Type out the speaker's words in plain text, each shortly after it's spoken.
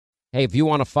Hey, if you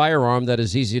want a firearm that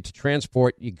is easy to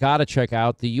transport, you got to check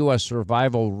out the U.S.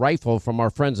 Survival Rifle from our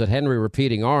friends at Henry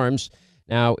Repeating Arms.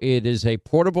 Now, it is a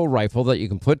portable rifle that you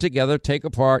can put together, take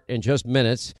apart in just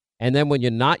minutes. And then when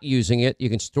you're not using it, you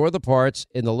can store the parts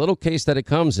in the little case that it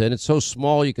comes in. It's so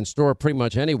small you can store it pretty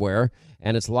much anywhere,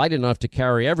 and it's light enough to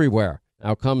carry everywhere.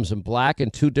 Now, it comes in black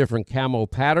and 2 different camo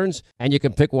patterns, and you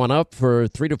can pick one up for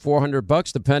 $300 to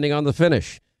 $400 depending on the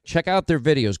finish. Check out their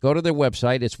videos. Go to their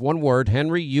website. It's one word,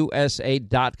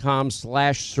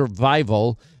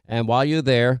 henryusa.com/survival. And while you're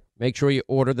there, make sure you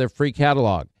order their free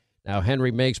catalog. Now, Henry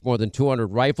makes more than 200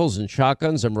 rifles and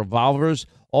shotguns and revolvers,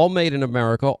 all made in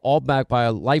America, all backed by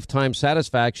a lifetime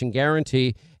satisfaction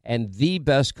guarantee and the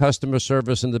best customer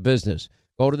service in the business.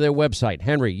 Go to their website,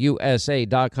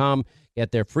 henryusa.com.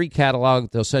 Get their free catalog.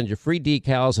 They'll send you free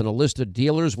decals and a list of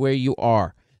dealers where you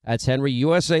are. That's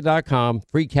henryusa.com.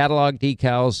 Free catalog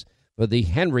decals for the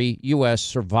Henry U.S.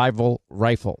 Survival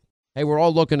Rifle. Hey, we're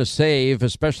all looking to save,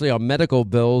 especially on medical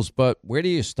bills, but where do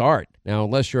you start? Now,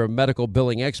 unless you're a medical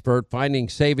billing expert, finding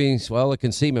savings, well, it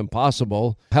can seem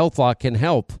impossible. HealthLock can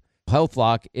help.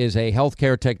 HealthLock is a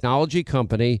healthcare technology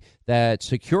company that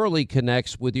securely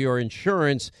connects with your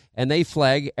insurance, and they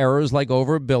flag errors like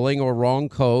overbilling or wrong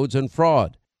codes and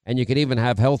fraud. And you can even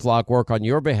have HealthLock work on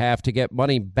your behalf to get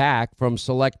money back from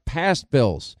select past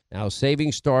bills. Now,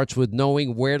 saving starts with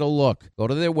knowing where to look. Go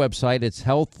to their website. It's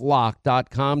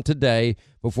healthlock.com today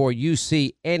before you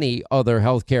see any other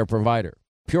healthcare provider.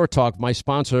 Pure Talk, my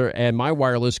sponsor and my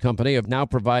wireless company, are now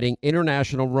providing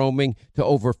international roaming to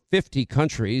over 50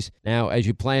 countries. Now, as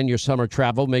you plan your summer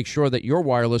travel, make sure that your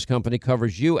wireless company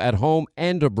covers you at home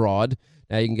and abroad.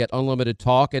 Now, you can get unlimited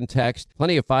talk and text,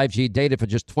 plenty of 5G data for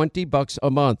just $20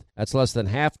 a month. That's less than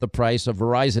half the price of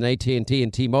Verizon, AT&T,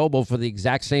 and T-Mobile for the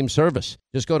exact same service.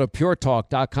 Just go to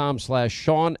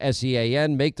puretalk.com/Sean,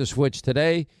 S-E-A-N. Make the switch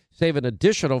today. Save an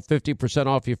additional 50%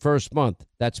 off your first month.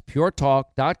 That's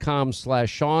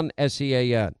puretalk.com/Sean,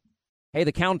 S-E-A-N. Hey,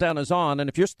 the countdown is on, and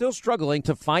if you're still struggling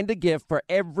to find a gift for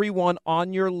everyone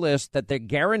on your list that they're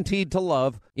guaranteed to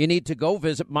love, you need to go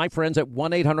visit my friends at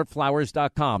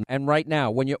 1-800-Flowers.com. And right now,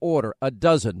 when you order a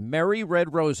dozen Merry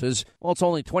Red Roses, well, it's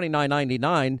only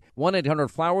 $29.99.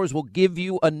 1-800-Flowers will give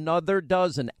you another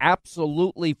dozen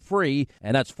absolutely free,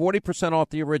 and that's 40% off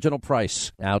the original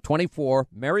price. Now, 24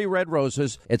 Merry Red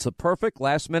Roses. It's a perfect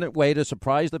last-minute way to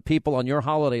surprise the people on your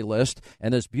holiday list.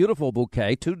 And this beautiful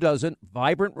bouquet, 2 dozen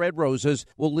vibrant red roses,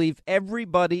 will leave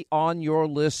everybody on your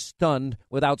list stunned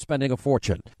without spending a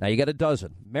fortune. Now, you get a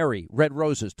dozen Merry Red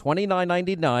Roses,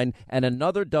 $29.99, and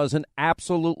another dozen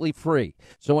absolutely free.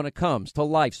 So when it comes to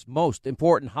life's most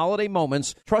important holiday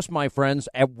moments, trust my friends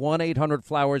at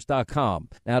 1-800-Flowers.com.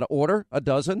 Now, to order a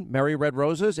dozen Merry Red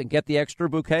Roses and get the extra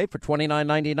bouquet for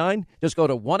 $29.99, just go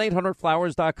to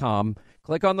 1-800-Flowers.com.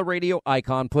 Click on the radio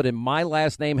icon, put in my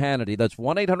last name, Hannity. That's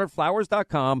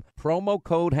 1-800-Flowers.com, promo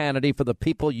code Hannity for the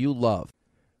people you love.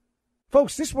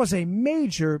 Folks, this was a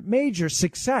major, major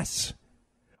success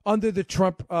under the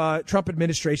Trump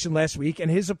administration last week and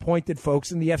his appointed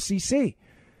folks in the FCC.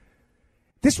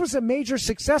 This was a major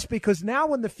success because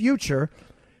now in the future,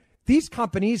 these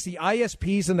companies, the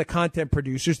ISPs and the content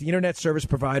producers, the internet service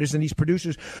providers and these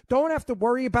producers don't have to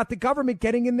worry about the government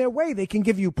getting in their way. They can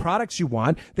give you products you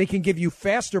want. They can give you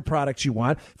faster products you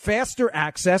want, faster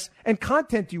access and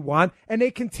content you want, and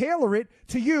they can tailor it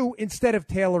to you instead of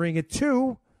tailoring it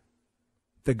to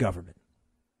the government.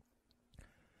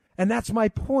 And that's my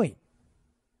point.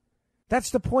 That's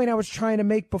the point I was trying to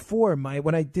make before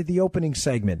when I did the opening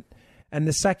segment. And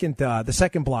the second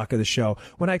block of the show,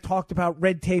 when I talked about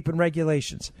red tape and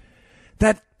regulations,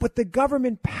 that what the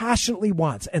government passionately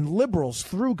wants, and liberals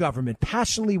through government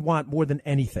passionately want more than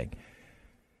anything,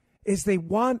 is they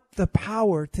want the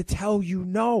power to tell you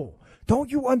no.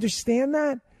 Don't you understand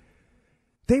that?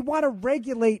 They want to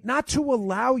regulate, not to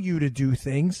allow you to do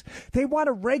things. They want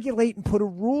to regulate and put a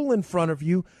rule in front of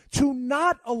you to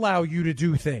not allow you to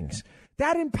do things.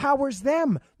 That empowers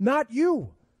them, not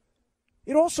you.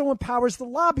 It also empowers the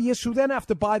lobbyists who then have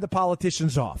to buy the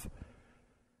politicians off.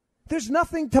 There's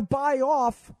nothing to buy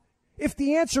off if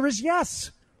the answer is yes.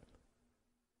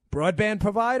 Broadband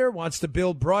provider wants to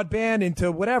build broadband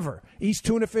into whatever, East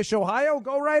Tunafish, Ohio,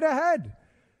 go right ahead.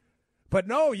 But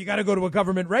no, you got to go to a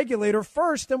government regulator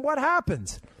first, and what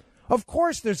happens? Of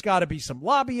course, there's got to be some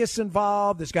lobbyists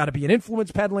involved. There's got to be an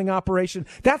influence peddling operation.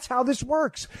 That's how this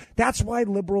works. That's why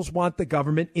liberals want the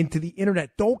government into the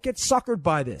internet. Don't get suckered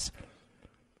by this.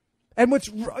 And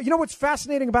what's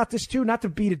fascinating about this, too, not to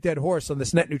beat a dead horse on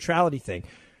this net neutrality thing,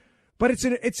 but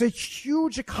it's a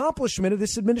huge accomplishment of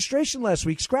this administration last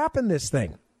week, scrapping this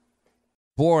thing.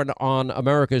 Born on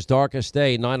America's darkest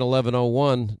day,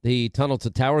 9/11/01, the Tunnel to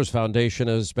Towers Foundation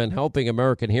has been helping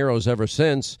American heroes ever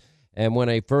since. And when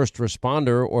a first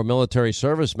responder or military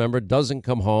service member doesn't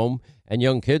come home and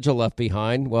young kids are left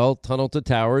behind, well, Tunnel to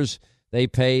Towers, they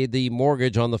pay the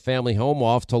mortgage on the family home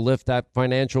off to lift that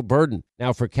financial burden.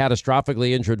 Now, for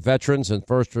catastrophically injured veterans and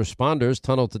first responders,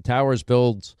 Tunnel to Towers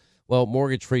builds, well,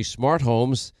 mortgage-free smart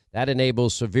homes. That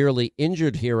enables severely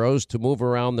injured heroes to move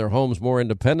around their homes more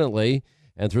independently.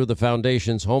 And through the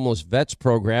Foundation's Homeless Vets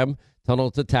program,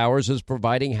 Tunnel to Towers is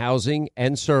providing housing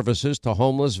and services to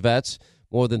homeless vets.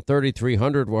 More than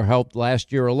 3,300 were helped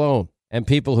last year alone. And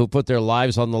people who put their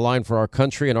lives on the line for our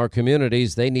country and our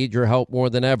communities, they need your help more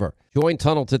than ever. Join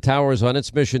Tunnel to Towers on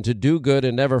its mission to do good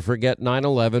and never forget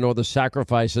 9/11 or the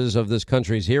sacrifices of this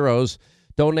country's heroes.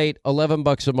 Donate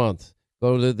 $11 a month.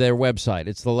 Go to their website.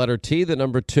 It's the letter T, the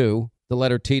number 2, the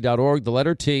letter T.org, the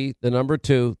letter T, the number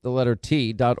 2, the letter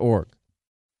T.org.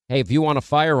 Hey, if you want a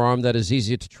firearm that is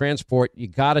easy to transport, you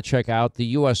got to check out the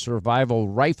U.S. Survival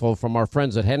Rifle from our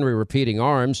friends at Henry Repeating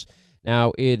Arms.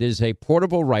 Now, it is a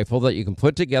portable rifle that you can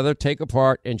put together, take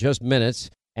apart in just minutes,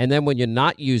 and then when you're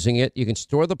not using it, you can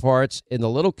store the parts in the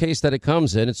little case that it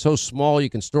comes in. It's so small you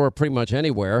can store it pretty much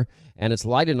anywhere, and it's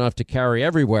light enough to carry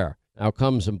everywhere. Now, it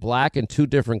comes in black and 2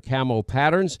 different camo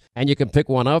patterns, and you can pick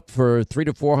one up for $300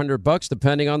 to $400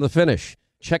 depending on the finish.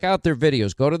 Check out their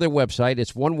videos. Go to their website.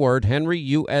 It's one word,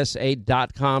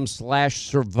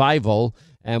 henryusa.com/survival.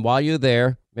 And while you're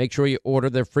there, make sure you order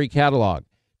their free catalog.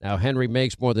 Now, Henry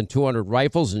makes more than 200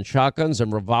 rifles and shotguns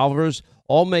and revolvers,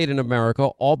 all made in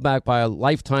America, all backed by a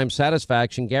lifetime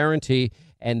satisfaction guarantee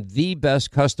and the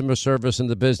best customer service in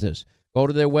the business. Go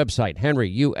to their website,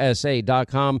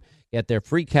 henryusa.com. Get their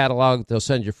free catalog. They'll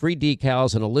send you free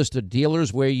decals and a list of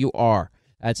dealers where you are.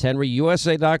 That's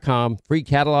henryusa.com. Free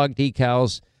catalog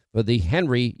decals for the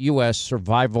Henry U.S.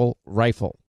 Survival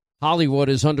Rifle. Hollywood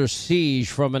is under siege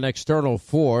from an external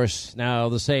force. Now,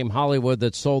 the same Hollywood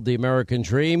that sold the American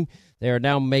dream, they are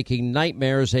now making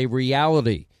nightmares a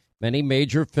reality. Many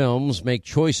major films make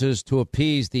choices to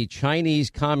appease the Chinese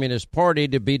Communist Party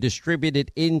to be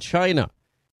distributed in China.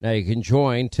 Now you can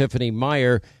join Tiffany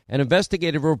Meyer, an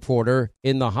investigative reporter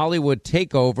in the Hollywood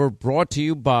Takeover, brought to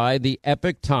you by the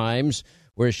Epoch Times,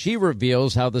 where she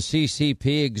reveals how the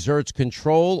CCP exerts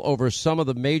control over some of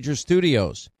the major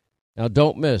studios. Now,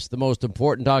 don't miss the most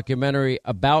important documentary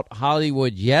about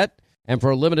Hollywood yet. And for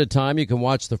a limited time, you can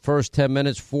watch the first 10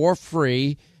 minutes for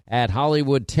free at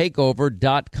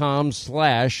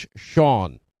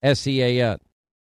HollywoodTakeover.com/Sean, SEAN.